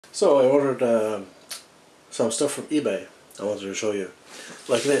So I ordered some stuff from eBay. I wanted to show you,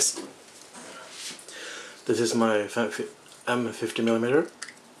 like this. This is my M50mm.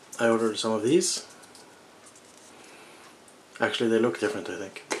 I ordered some of these. Actually, they look different, I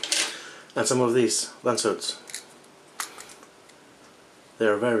think. And some of these lens hoods. They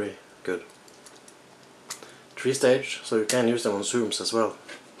are very good. 3-stage, so you can use them on zooms as well.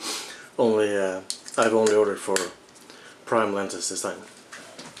 Only I've only ordered for prime lenses this time.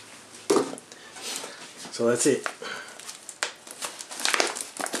 So let's see.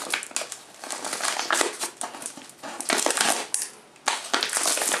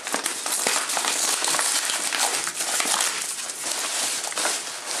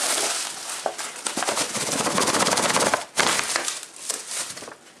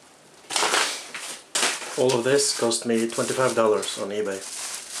 All of this cost me $25 on eBay.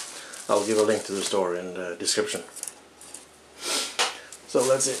 I'll give a link to the store in the description. So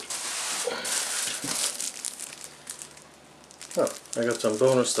let's see. Oh, I got some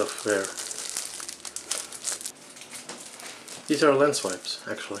bonus stuff there. These are lens wipes,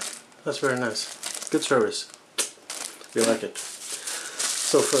 actually. That's very nice. Good service. We like it.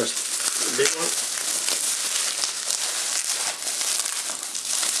 So first, the big one.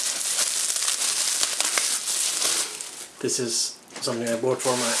 This is something I bought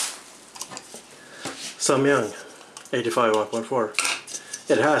for my Samyang 85 1.4.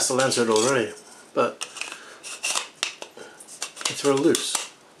 It has the lens hood already, but it's very loose.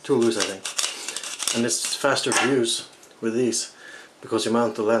 Too loose, I think. And it's faster to use with these because you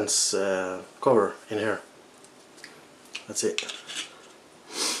mount the lens cover in here. That's it.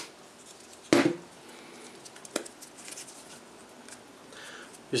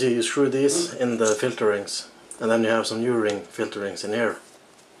 You see, you screw these in the filter rings, and then you have some U-ring filter rings in here.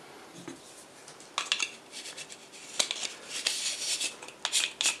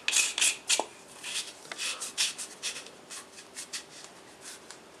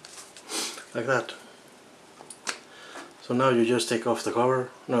 Like that. So now you just take off the cover,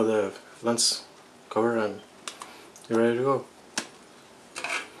 no, the lens cover, and you're ready to go.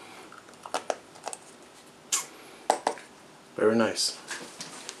 Very nice.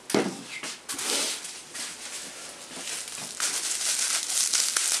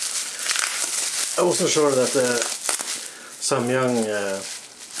 I wasn't sure that the Samyang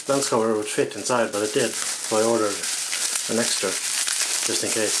lens cover would fit inside, but it did, so I ordered an extra, just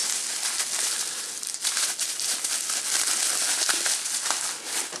in case.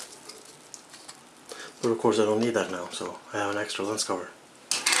 But of course I don't need that now, so I have an extra lens cover.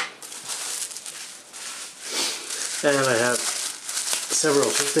 And I have several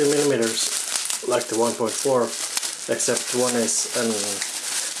 15mm, like the 1.4, except one is an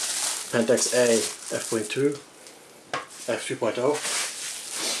Pentax A f2.0,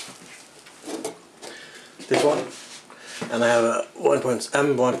 this one, and I have a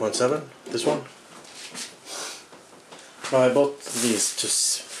M1.7, this one. Now I bought these to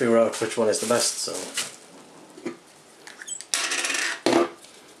figure out which one is the best, so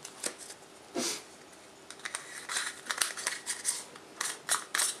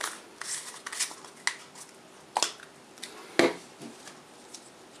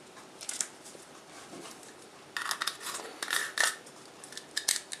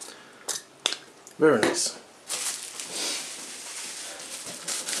very nice.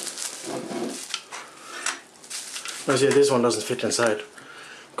 Now see, this one doesn't fit inside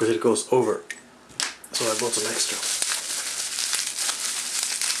because it goes over, so I bought some extra.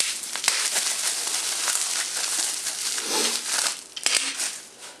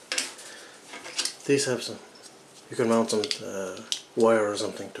 These have some, you can mount some wire or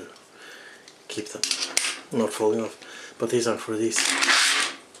something to keep them not falling off, but these aren't for these.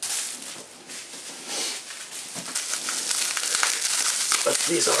 But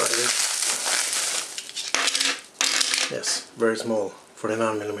these are, yes, very small,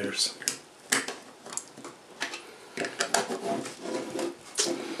 49mm.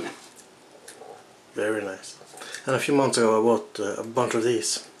 Very nice. And a few months ago I bought a bunch of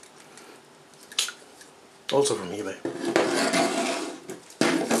these, also from eBay.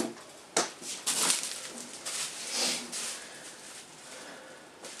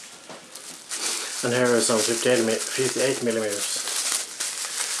 And here are some 58mm.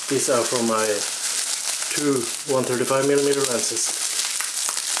 These are from my two 135mm lenses.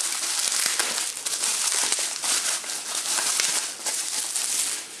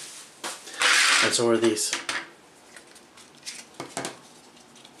 And so are these.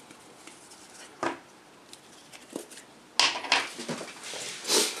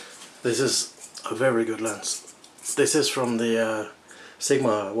 This is a very good lens. This is from the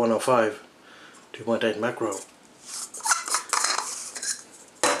Sigma 105 2.8 macro,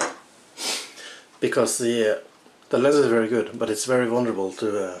 because the lens is very good, but it's very vulnerable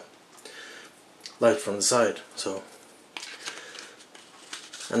to light from the side. So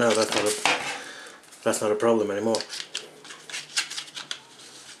I know that's not a problem anymore.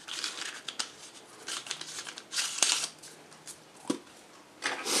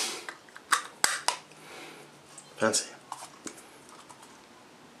 Fancy.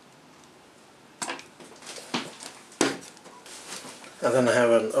 And then I have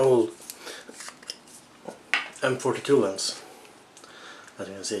an old M42 lens, as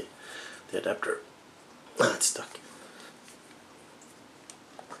you can see, the adapter. It's stuck.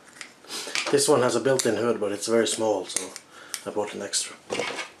 This one has a built-in hood, but it's very small, so I bought an extra.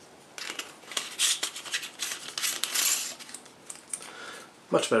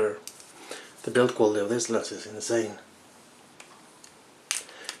 Much better. The build quality of this lens is insane.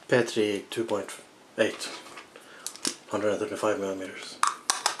 Petri 2.8, 135mm.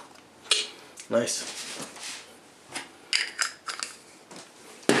 Nice.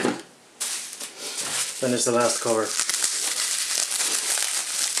 Then is the last cover.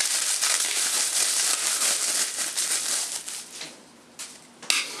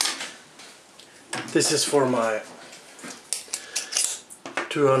 This is for my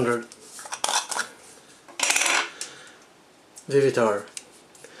 200 Vivitar.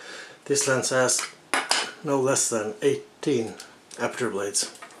 This lens has no less than 18 aperture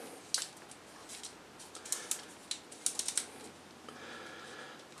blades.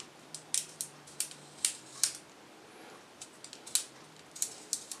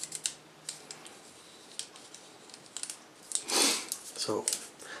 So,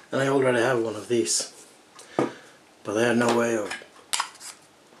 and I already have one of these, but I had no way of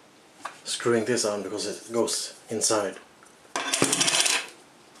screwing this on because it goes inside.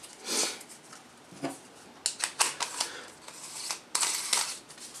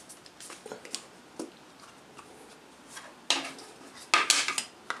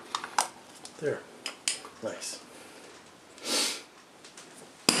 There, nice.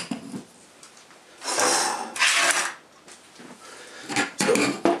 So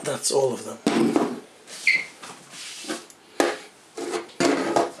that's all of them.